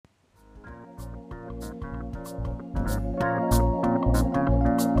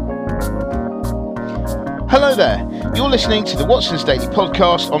Hello there, you're listening to the Watson's Daily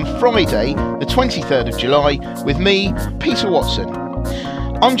Podcast on Friday, the 23rd of July, with me, Peter Watson.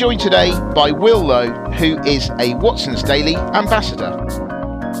 I'm joined today by Will Lowe, who is a Watson's Daily ambassador.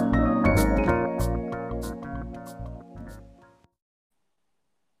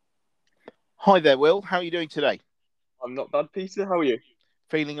 Hi there, Will. How are you doing today? I'm not bad, Peter. How are you?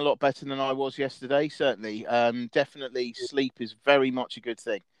 Feeling a lot better than I was yesterday, certainly. Definitely sleep is very much a good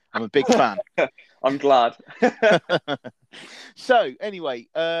thing. I'm a big fan. I'm glad. So, anyway,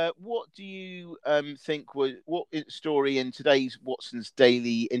 what do you think what story in today's Watson's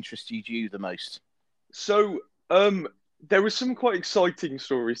Daily interested you the most? So, there were some quite exciting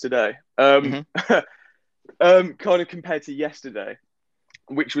stories today. Kind of compared to yesterday,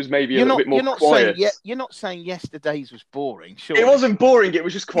 which was maybe a little bit more quiet. You're not saying yesterday's was boring, sure? It wasn't boring. It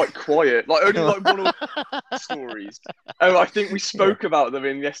was just quite quiet. Like only like one or two stories. I think we spoke about them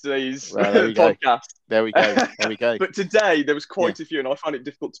in yesterday's podcast. There we go. But today there was quite a few, and I found it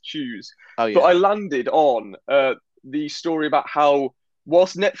difficult to choose. Oh, yeah. But I landed on the story about how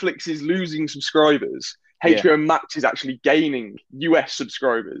whilst Netflix is losing subscribers, HBO Max is actually gaining US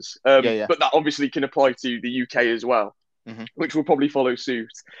subscribers. But that obviously can apply to the UK as well, which will probably follow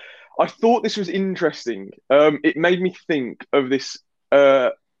suit. I thought this was interesting. It made me think of this.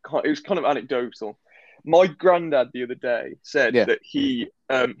 It was kind of anecdotal. My granddad the other day said that he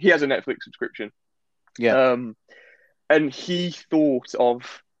has a Netflix subscription. Yeah. And he thought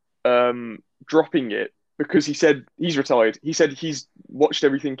of dropping it because he said he's retired. He said he's watched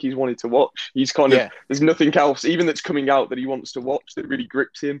everything he's wanted to watch. He's kind of there's nothing else even that's coming out that he wants to watch that really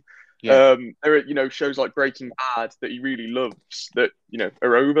grips him. There are shows like Breaking Bad that he really loves that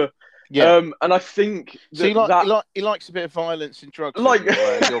are over. And I think that, he likes a bit of violence and drugs, like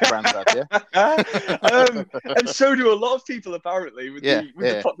your granddad, and so do a lot of people apparently with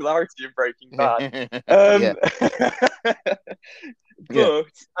the popularity of Breaking Bad. But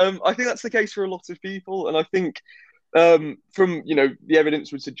I think that's the case for a lot of people, and I think from the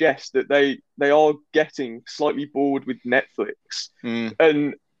evidence would suggest that they are getting slightly bored with Netflix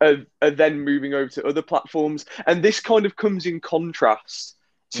and are then moving over to other platforms, and this kind of comes in contrast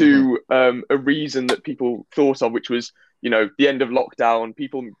to a reason that people thought of, which was the end of lockdown,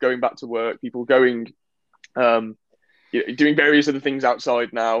 people going back to work, people going doing various other things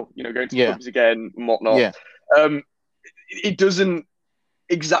outside now, going to pubs again and whatnot. It doesn't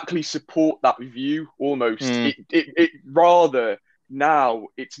exactly support that view almost. It rather now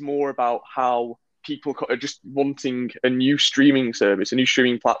it's more about how people are just wanting a new streaming service, a new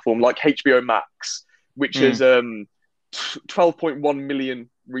streaming platform like HBO Max, which has 12.1 million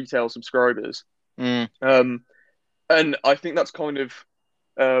retail subscribers. And I think that's kind of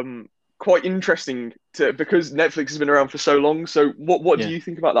quite interesting because Netflix has been around for so long. So what do you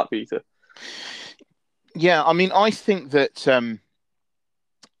think about that, Peter? Yeah, I mean, I think that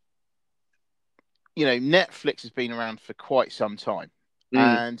Netflix has been around for quite some time,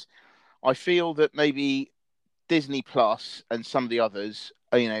 and I feel that maybe Disney Plus and some of the others,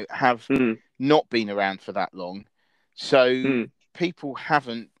 have not been around for that long. So people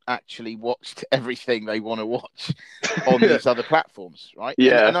haven't actually watched everything they want to watch on these other platforms, right?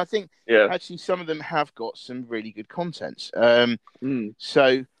 Yeah. And I think actually some of them have got some really good content.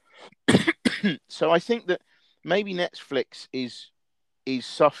 So I think that maybe Netflix is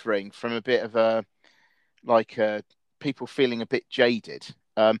suffering from a bit of a people feeling a bit jaded.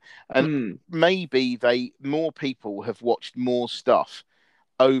 And maybe more people have watched more stuff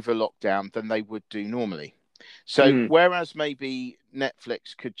over lockdown than they would do normally. So whereas maybe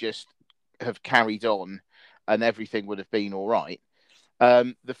Netflix could just have carried on and everything would have been all right,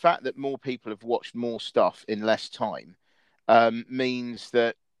 the fact that more people have watched more stuff in less time means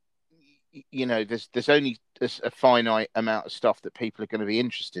that there's only a finite amount of stuff that people are going to be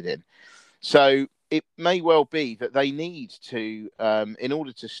interested in. So it may well be that they need to, in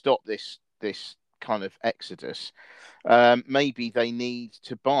order to stop this kind of exodus, maybe they need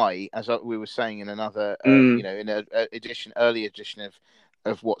to buy, as we were saying in another, in an early edition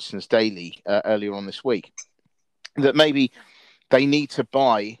of Watson's Daily earlier on this week, that maybe they need to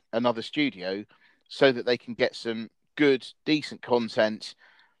buy another studio so that they can get some good, decent content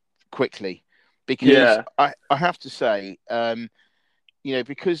quickly. Because I have to say,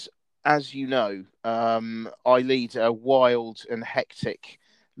 because as you know, I lead a wild and hectic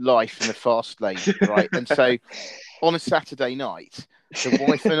life in the fast lane, right? And so on a Saturday night, the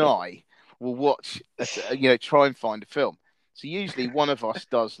wife and I will watch, try and find a film. So usually one of us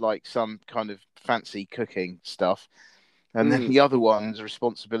does like some kind of fancy cooking stuff, and then the other one's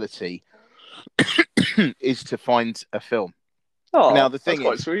responsibility is to find a film. Oh, now the thing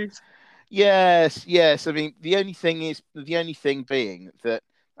that's quite is, sweet. yes. I mean, the only thing being that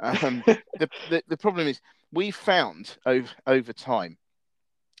the problem is we've found over time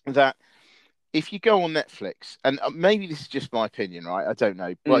that if you go on Netflix, and maybe this is just my opinion, right? I don't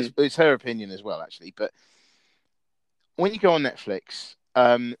know, but it's her opinion as well, actually. But when you go on Netflix,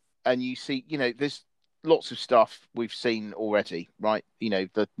 and you see, there's lots of stuff we've seen already, right?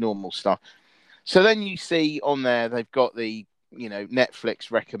 The normal stuff. So then you see on there they've got the Netflix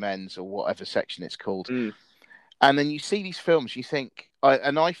recommends or whatever section it's called, and then you see these films. You think,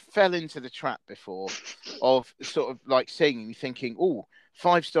 I fell into the trap before of sort of like seeing and thinking, oh,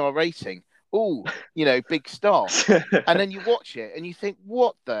 5-star rating. Oh, big star. And then you watch it and you think,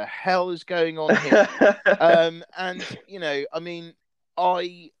 what the hell is going on here? And, I mean,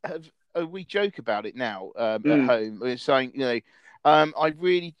 we joke about it now at home. We're saying, I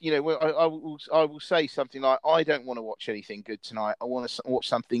really, I will say something like, I don't want to watch anything good tonight. I want to watch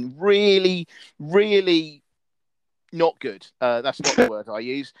something really, really not good. That's not the word I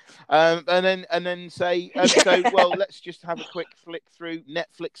use. And then say, so well, let's just have a quick flick through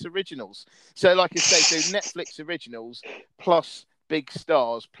Netflix originals. So, like I say, so Netflix originals plus big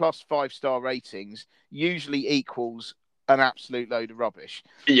stars plus 5-star ratings usually equals an absolute load of rubbish.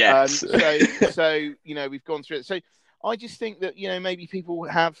 Yes. So we've gone through it. So I just think that maybe people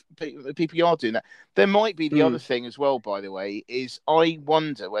are doing that. There might be the other thing as well. By the way, is I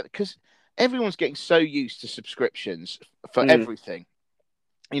wonder whether because everyone's getting so used to subscriptions for everything.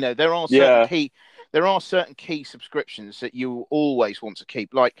 There are certain key subscriptions that you will always want to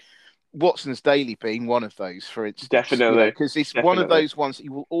keep, like Watson's Daily being one of those, for instance. Definitely, because it's one of those ones that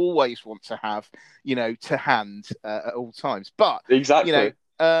you will always want to have, to hand at all times. But exactly,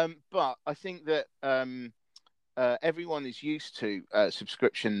 but I think that everyone is used to a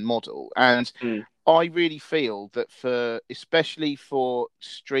subscription model, and I really feel that especially for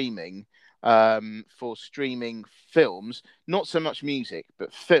streaming films, not so much music,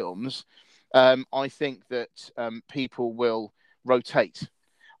 but films, I think that people will rotate.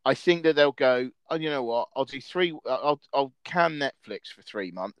 I think that they'll go, oh, you know what? I'll do I'll can Netflix for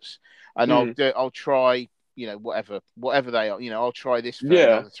 3 months, and I'll try, whatever they are. I'll try this for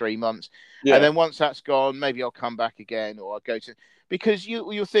another 3 months, and then once that's gone, maybe I'll come back again, or I'll go to because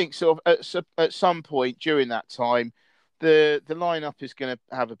you'll think sort of at some point during that time, the lineup is going to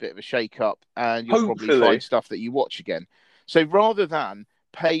have a bit of a shake up, and you'll probably find stuff that you watch again. So rather than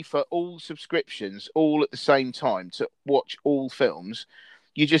pay for all subscriptions all at the same time to watch all films,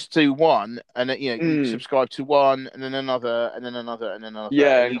 you just do one, and then, you subscribe to one, and then another, and then another, and then another.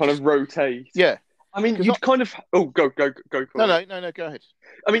 Yeah, and kind of rotate. Yeah. I mean, you'd kind of... Oh, go. No, go ahead.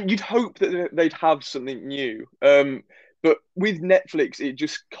 I mean, you'd hope that they'd have something new. But with Netflix, it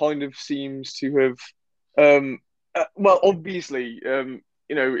just kind of seems to have... well, obviously,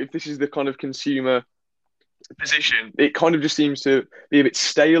 if this is the kind of consumer position, it kind of just seems to be a bit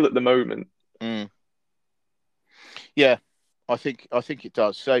stale at the moment. Yeah, I think it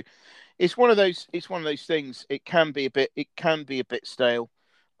does. So it's one of those things. It can be a bit stale.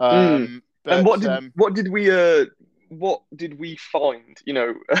 But, and what did we find?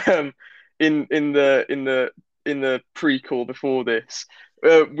 In the prequel before this,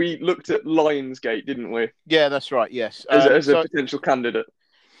 we looked at Lionsgate, didn't we? Yeah, that's right. Yes, as a potential candidate.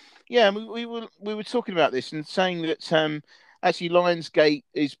 Yeah, we were talking about this and saying that actually Lionsgate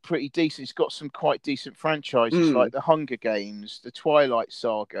is pretty decent. It's got some quite decent franchises like the Hunger Games, the Twilight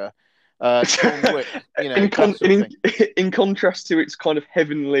Saga, John Wick. In contrast to its kind of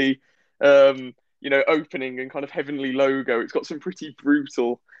heavenly, opening and kind of heavenly logo, it's got some pretty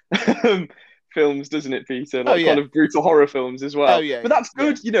brutal films, doesn't it, Peter? Kind of brutal horror films as well. But that's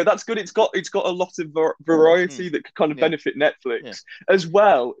good. That's good. It's got a lot of variety that could kind of benefit Netflix as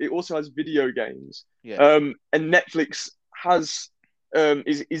well. It also has video games. And Netflix has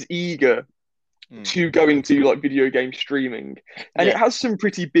is eager to go into like video game streaming, and it has some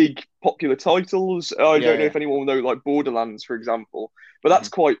pretty big popular titles. I don't know if anyone will know like Borderlands, for example, but that's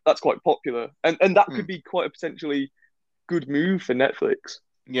quite popular, and that could be quite a potentially good move for Netflix.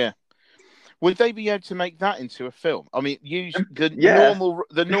 Yeah. Would they be able to make that into a film? I mean, the normal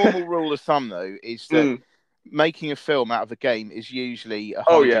rule of thumb though is that making a film out of a game is usually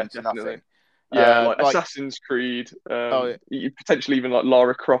to nothing. Yeah, like Assassin's Creed, potentially even like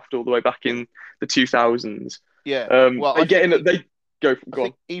Lara Croft all the way back in the 2000s. Yeah. They go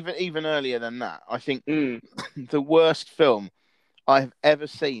on. Even earlier than that, I think the worst film I have ever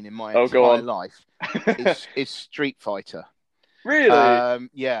seen in my entire life is Street Fighter. Really?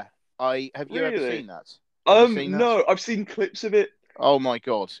 Yeah. Have you ever seen that? No, I've seen clips of it. Oh my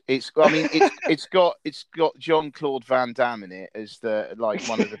God! It's got Jean-Claude Van Damme in it as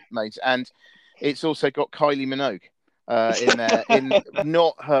one of the mates, and it's also got Kylie Minogue in there in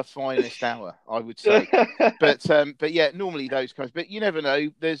not her finest hour, I would say. But yeah, normally those kinds. But you never know.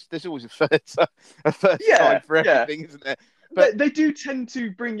 There's always a first time for everything, isn't there? But they do tend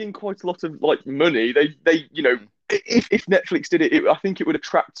to bring in quite a lot of like money. They if Netflix did it, I think it would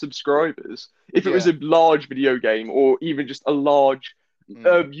attract subscribers. If it was a large video game or even just a large,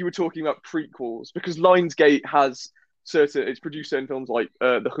 you were talking about prequels because Lionsgate has it's produced certain films like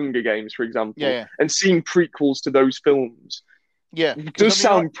The Hunger Games, for example, and seeing prequels to those films, does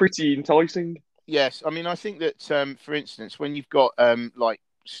sound pretty enticing. Yes, I think that for instance, when you've got like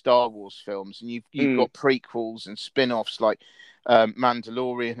Star Wars films and you've got prequels and spin-offs like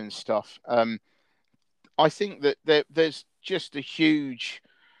Mandalorian and stuff, I think that there's just a huge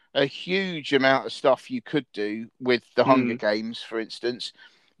amount of stuff you could do with the Hunger Games, for instance.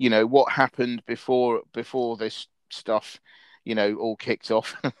 What happened before this stuff, all kicked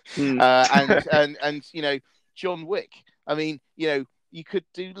off, and John Wick. You could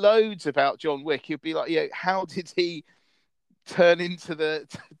do loads about John Wick. You'd be like, how did he turn into the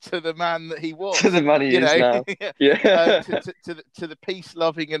man that he was, to the man he is now, to the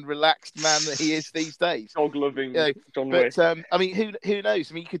peace-loving and relaxed man that he is these days, dog-loving John Wick. Who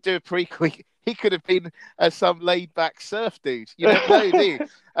knows? You could do a prequel. He could have been some laid-back surf dude. You don't know, do you?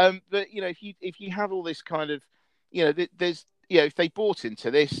 But if you have all this kind of, there's if they bought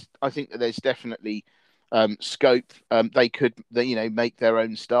into this, I think that there's definitely scope. They could make their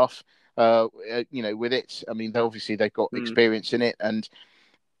own stuff. With it. Obviously they've got experience in it, and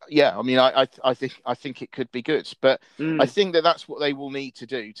I think it could be good. But I think that that's what they will need to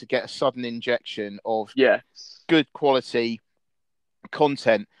do to get a sudden injection of good quality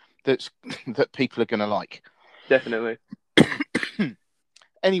content that people are going to like. Definitely.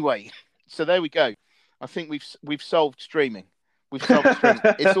 Anyway, so there we go. I think we've solved streaming.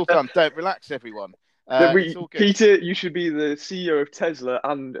 It's all done. Don't relax, everyone. Peter, you should be the CEO of Tesla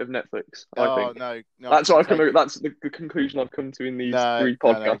and of Netflix. I think. No, that's what I've come to. That's the conclusion I've come to in these 3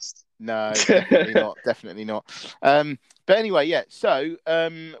 podcasts. No, definitely not. Definitely not. But anyway, yeah. So,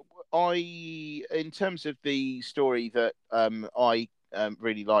 in terms of the story that I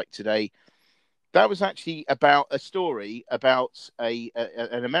really liked today, that was actually about a story about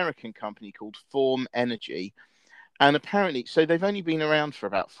an American company called Form Energy. And apparently, so they've only been around for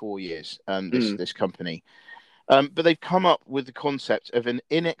about 4 years, this company. But they've come up with the concept of an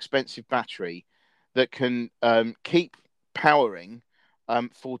inexpensive battery that can keep powering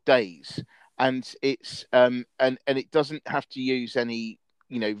for days. And it's and it doesn't have to use any,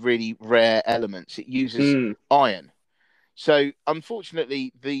 really rare elements. It uses iron. So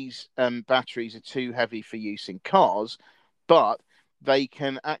unfortunately, these batteries are too heavy for use in cars, but they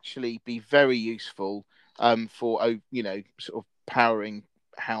can actually be very useful for sort of powering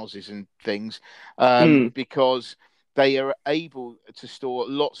houses and things, because they are able to store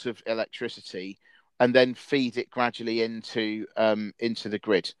lots of electricity and then feed it gradually into the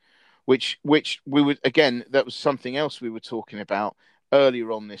grid, which we would, again, that was something else we were talking about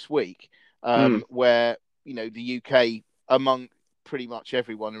earlier on this week, where the UK, among pretty much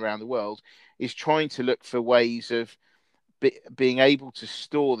everyone around the world, is trying to look for ways of being able to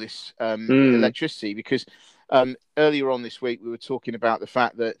store this electricity, because earlier on this week we were talking about the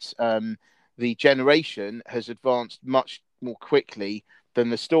fact that the generation has advanced much more quickly than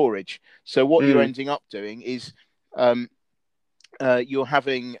the storage. So what you're ending up doing is you're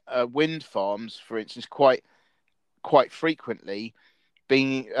having wind farms, for instance, quite frequently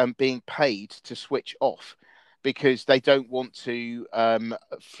being paid to switch off because they don't want to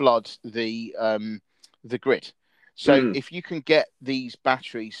flood the grid. So if you can get these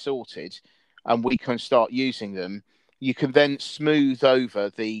batteries sorted and we can start using them, you can then smooth over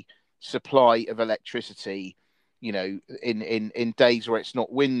the supply of electricity, in days where it's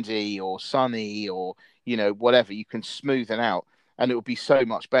not windy or sunny or, whatever. You can smooth it out and it will be so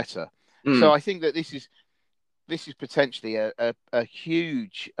much better. So I think that this is potentially a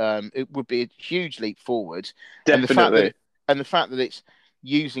huge, it would be a huge leap forward. Definitely. And the fact that it's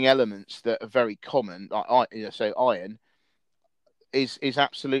using elements that are very common, like iron, is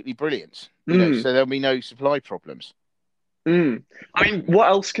absolutely brilliant. So there'll be no supply problems. What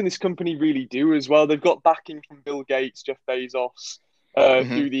else can this company really do as well? They've got backing from Bill Gates, Jeff Bezos,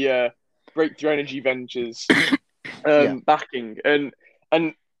 through the Breakthrough Energy Ventures backing, and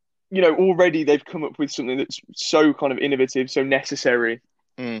already they've come up with something that's so kind of innovative, so necessary,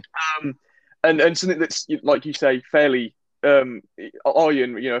 and something that's, like you say, fairly iron,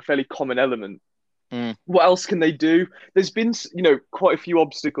 a fairly common element. What else can they do? There's been, quite a few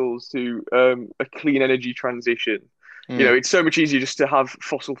obstacles to a clean energy transition. It's so much easier just to have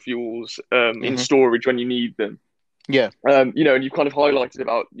fossil fuels in storage when you need them. Yeah. And you've kind of highlighted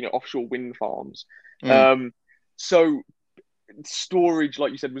about, offshore wind farms. So storage,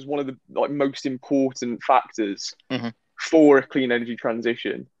 like you said, was one of the most important factors for a clean energy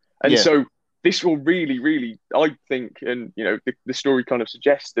transition. And so this will really, really, I think, and the story kind of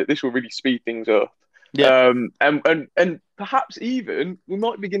suggests that this will really speed things up. Yeah. And perhaps even we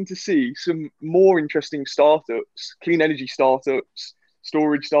might begin to see some more interesting startups, clean energy startups,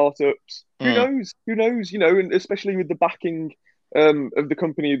 storage startups. Who knows? Who knows? And especially with the backing of the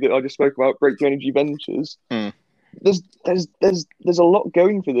company that I just spoke about, Breakthrough Energy Ventures. There's a lot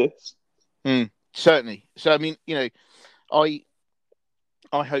going for this. Certainly. So I mean,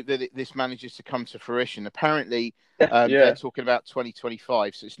 I hope that this manages to come to fruition. Apparently, they're talking about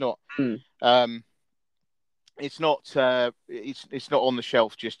 2025, so it's not it's not on the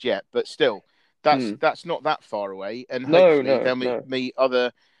shelf just yet. But still, that's not that far away, and hopefully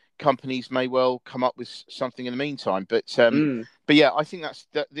other companies may well come up with something in the meantime. But yeah, I think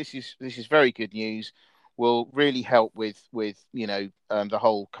this is very good news. Will really help with the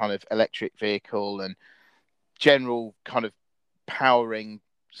whole kind of electric vehicle and general kind of powering,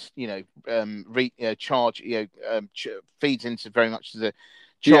 charge, feeds into very much to the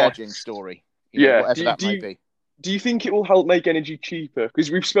charging story. Whatever that may be. Do you think it will help make energy cheaper? Because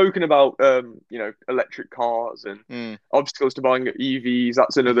we've spoken about electric cars and obstacles to buying EVs.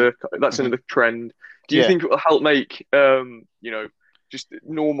 That's another trend. Do you think it will help make just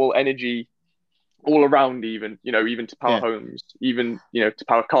normal energy all around, even to power homes, even to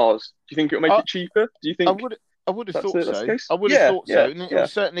power cars? Do you think it will make it cheaper? Do you think? I would have thought so. I would have thought so, and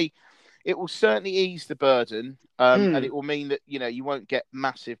it will certainly ease the burden, and it will mean that you won't get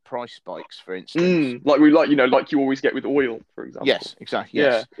massive price spikes, for instance, like you always get with oil, for example. Yes, exactly.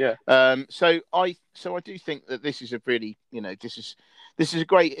 Yes. Yeah. So I do think that this is a really this is a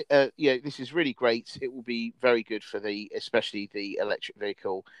great this is really great. It will be very good for especially the electric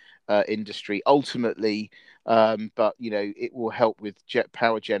vehicle industry ultimately, but it will help with jet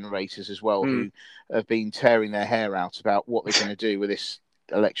power generators as well, who have been tearing their hair out about what they're going to do with this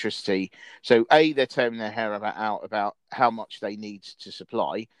electricity. So they're tearing their hair out about how much they need to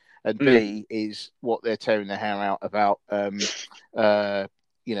supply, and B is what they're tearing their hair out about. How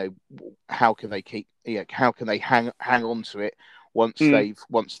can they how can they hang on to it once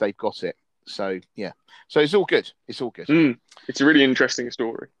they've got it? So it's all good. It's all good. It's a really interesting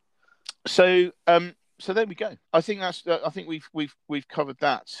story. So there we go. I think we've covered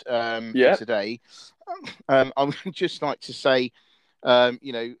that for today. I would just like to say,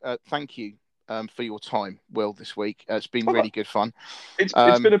 thank you for your time, Will, this week. It's been really good fun. It's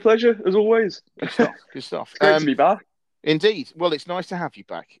been a pleasure as always. Good stuff. It's great to be back. Indeed. Well, it's nice to have you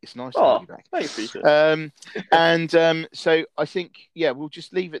back. It's nice to have you back. Thanks, Peter. So I think we'll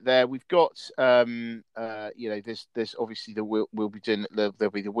just leave it there. We've got there's obviously we'll be doing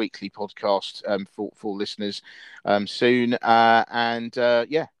there'll be the weekly podcast for listeners soon.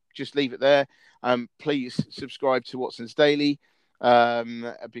 Just leave it there. Please subscribe to Watson's Daily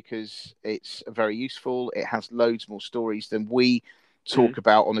because it's very useful. It has loads more stories than we talk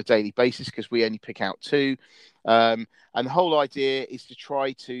about on a daily basis, because we only pick out 2. And the whole idea is to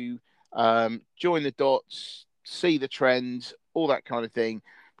try to join the dots, see the trends, all that kind of thing,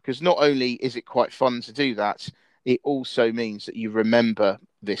 because not only is it quite fun to do that, it also means that you remember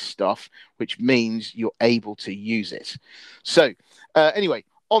this stuff, which means you're able to use it. So anyway,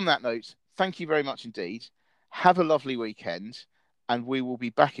 on that note, thank you very much indeed. Have a lovely weekend, and we will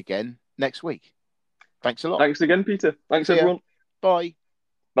be back again next week. Thanks a lot. Thanks again, Peter. Thanks, everyone. Bye.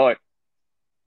 Bye.